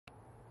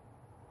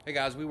Hey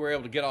guys, we were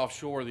able to get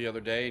offshore the other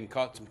day and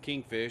caught some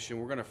kingfish,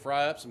 and we're going to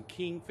fry up some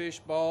kingfish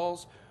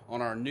balls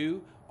on our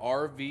new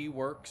RV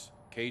Works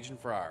Cajun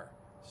fryer.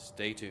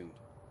 Stay tuned.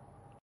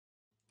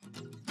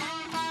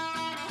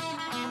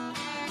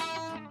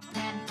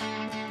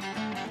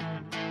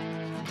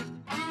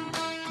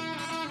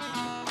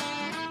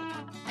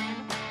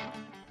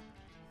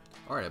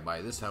 All right,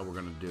 everybody, this is how we're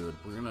going to do it.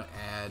 We're going to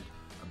add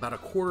about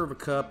 1/4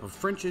 cup of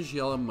French's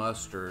yellow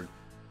mustard.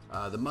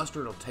 The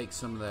mustard will take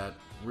some of that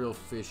real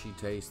fishy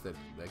taste that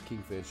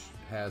kingfish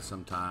has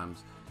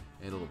sometimes.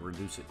 It'll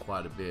reduce it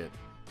quite a bit.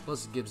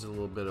 Plus, it gives it a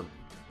little bit of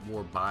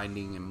more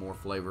binding and more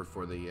flavor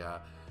for the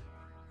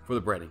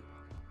breading.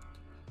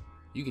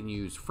 You can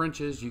use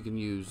French's, you can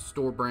use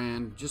store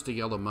brand, just a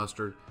yellow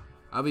mustard.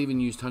 I've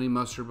even used honey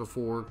mustard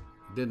before.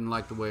 Didn't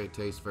like the way it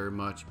tastes very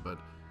much, but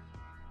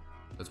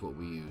that's what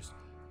we used.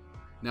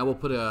 Now we'll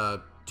put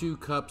 2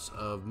 cups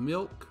of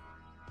milk.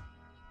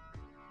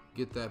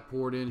 Get that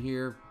poured in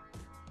here.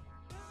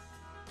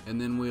 And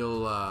then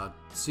we'll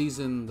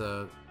season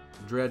the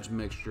dredge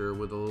mixture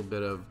with a little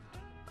bit of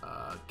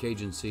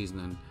Cajun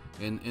seasoning.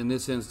 In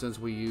this instance,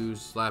 we use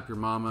Slap Your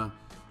Mama.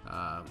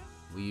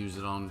 We use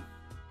it on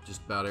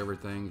just about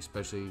everything,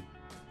 especially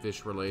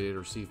fish related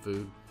or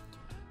seafood.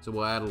 So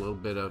we'll add a little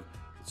bit of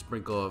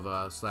sprinkle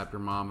of Slap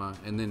Your Mama,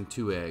 and then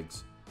 2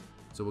 eggs.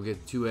 So we'll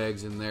get 2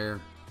 eggs in there,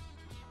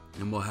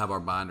 and we'll have our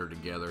binder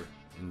together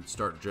and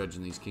start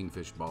dredging these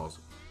kingfish balls.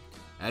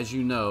 As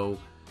you know,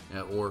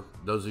 or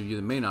those of you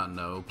that may not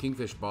know,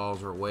 kingfish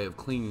balls are a way of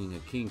cleaning a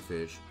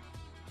kingfish,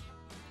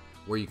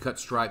 where you cut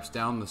stripes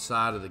down the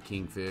side of the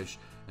kingfish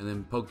and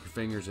then poke your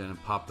fingers in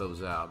and pop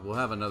those out. We'll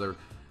have another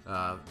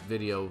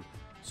video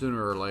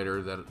sooner or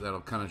later that'll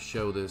kind of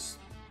show this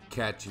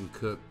catch and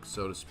cook,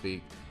 so to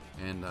speak,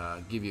 and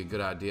give you a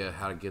good idea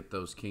how to get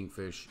those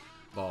kingfish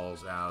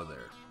balls out of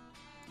there.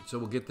 So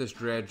we'll get this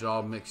dredge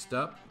all mixed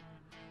up,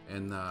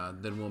 and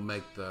then we'll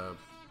make the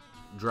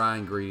dry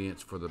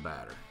ingredients for the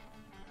batter.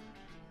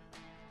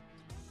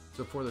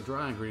 So for the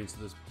dry ingredients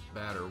of this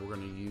batter, we're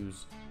going to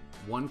use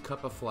 1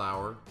 cup of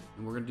flour,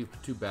 and we're going to do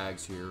 2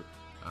 bags here.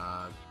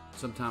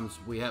 Sometimes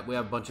we have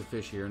a bunch of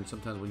fish here, and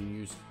sometimes when you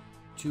use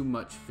too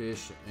much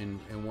fish in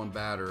one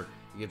batter,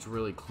 it gets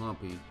really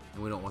clumpy,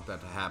 and we don't want that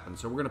to happen.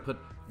 So we're going to put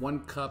 1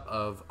 cup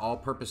of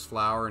all-purpose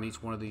flour in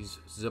each one of these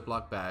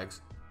Ziploc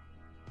bags,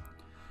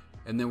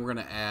 and then we're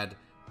going to add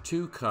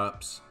 2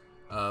 cups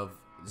of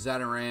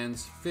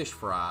Zatarain's fish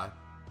fry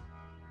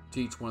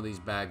to each one of these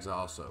bags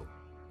also.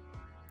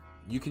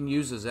 You can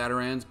use the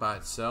Zatarain's by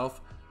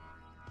itself.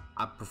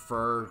 I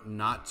prefer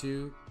not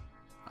to.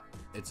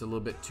 It's a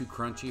little bit too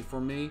crunchy for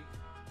me.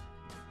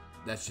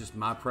 That's just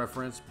my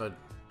preference, but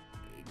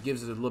it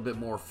gives it a little bit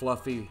more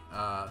fluffy,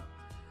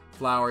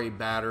 floury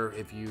batter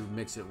if you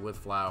mix it with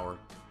flour.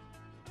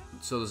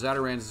 So the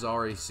Zatarain's is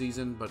already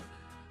seasoned, but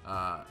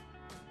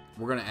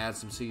we're going to add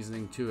some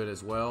seasoning to it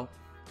as well.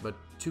 But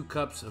 2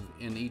 cups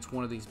in each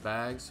one of these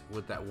bags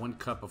with that 1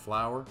 cup of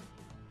flour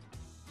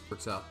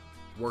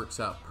works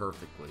out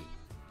perfectly.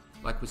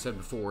 Like we said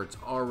before, it's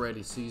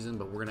already seasoned,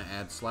 but we're going to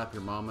add Slap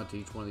Your Mama to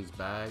each one of these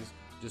bags,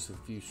 just a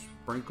few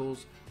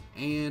sprinkles,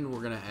 and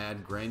we're going to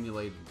add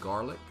granulated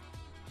garlic.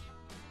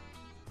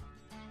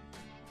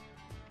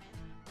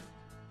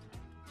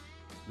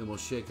 Then we'll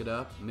shake it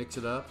up, mix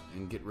it up,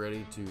 and get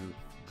ready to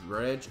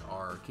dredge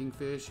our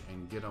kingfish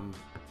and get them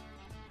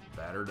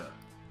battered up.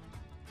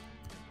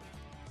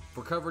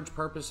 For coverage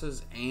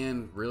purposes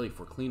and really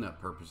for cleanup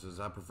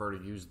purposes, I prefer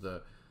to use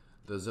the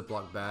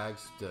Ziploc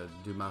bags to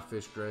do my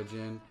fish dredge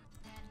in.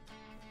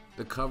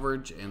 The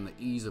coverage and the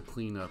ease of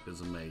cleanup is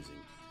amazing.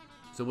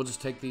 So we'll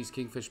just take these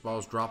kingfish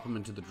balls, drop them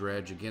into the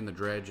dredge. Again, the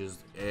dredge is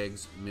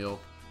eggs,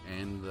 milk,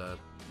 and the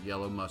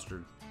yellow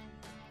mustard.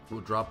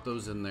 We'll drop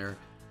those in there,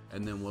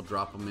 and then we'll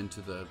drop them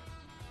into the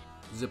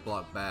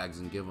Ziploc bags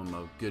and give them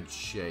a good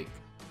shake.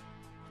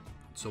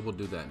 So we'll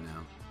do that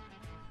now.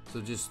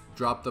 So just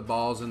drop the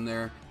balls in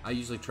there. I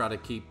usually try to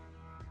keep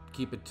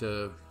it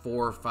to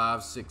 4,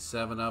 5, 6,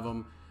 7 of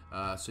them,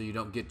 so you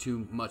don't get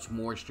too much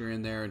moisture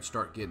in there and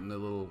start getting the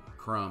little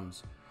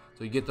crumbs.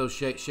 So you get those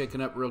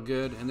shaken up real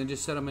good, and then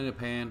just set them in a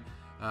pan,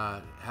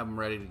 have them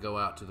ready to go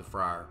out to the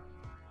fryer.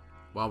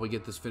 While we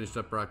get this finished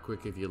up right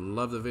quick, if you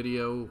love the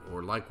video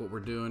or like what we're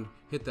doing,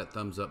 hit that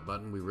thumbs up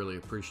button. We really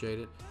appreciate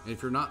it. And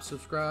if you're not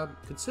subscribed,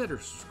 consider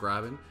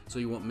subscribing so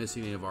you won't miss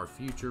any of our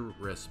future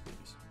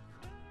recipes.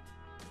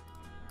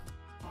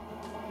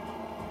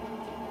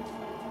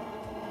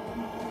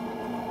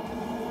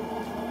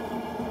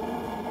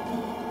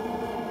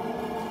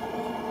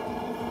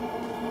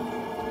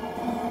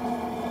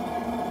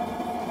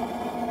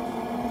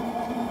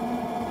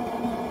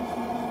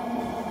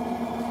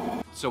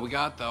 So we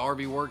got the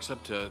RV Works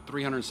up to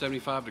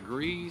 375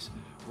 degrees.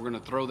 We're gonna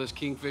throw this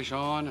kingfish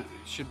on. It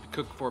should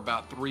cook for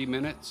about 3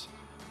 minutes,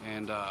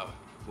 and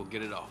we'll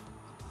get it off.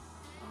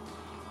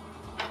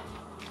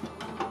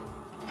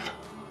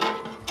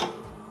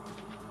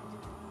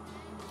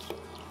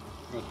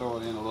 I'm gonna throw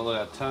it in a little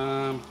at a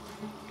time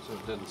so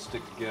it doesn't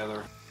stick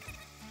together.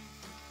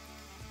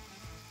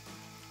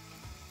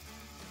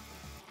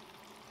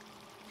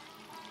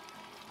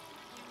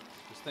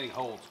 thing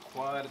holds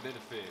quite a bit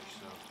of fish,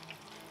 so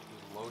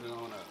just load it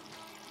on up.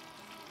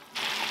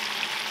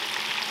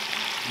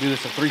 Do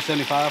this at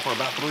 375 for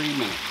about 3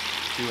 minutes.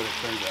 See what it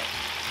turns out.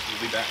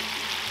 We'll be back.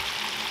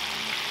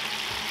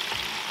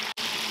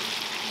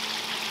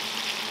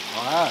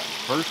 Alright,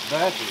 first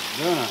batch is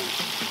done.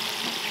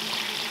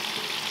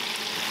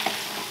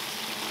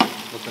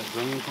 Let that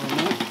drain for a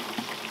minute.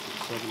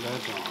 Second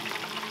batch on.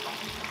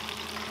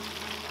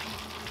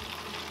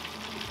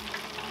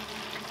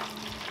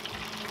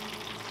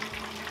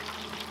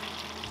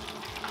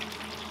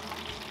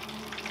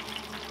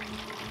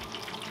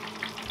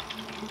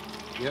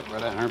 Yep,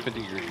 right at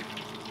 150 degrees.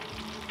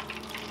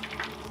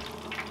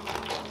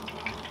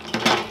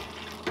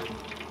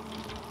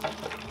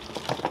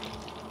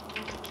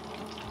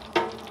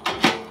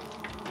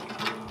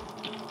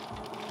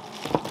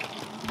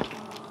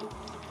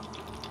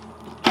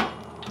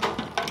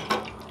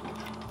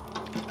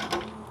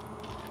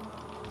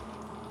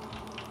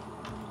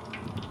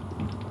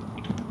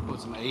 Put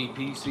some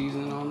AP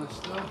seasoning on this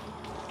stuff.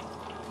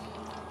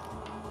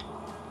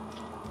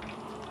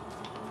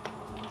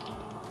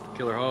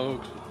 Killer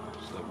hogs.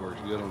 Stuff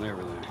works good on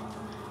everything.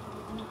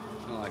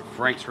 Kind of like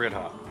Frank's Red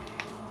Hot.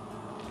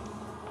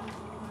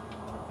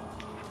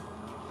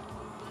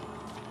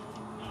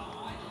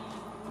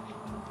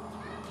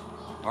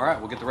 All right,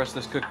 we'll get the rest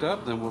of this cooked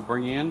up, then we'll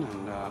bring you in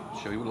and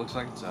show you what it looks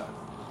like inside.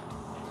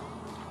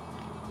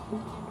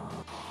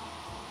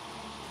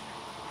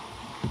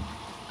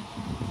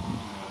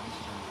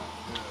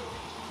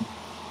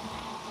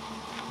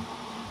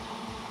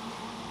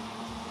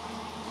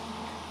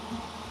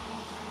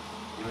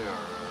 They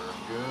are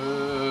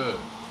good.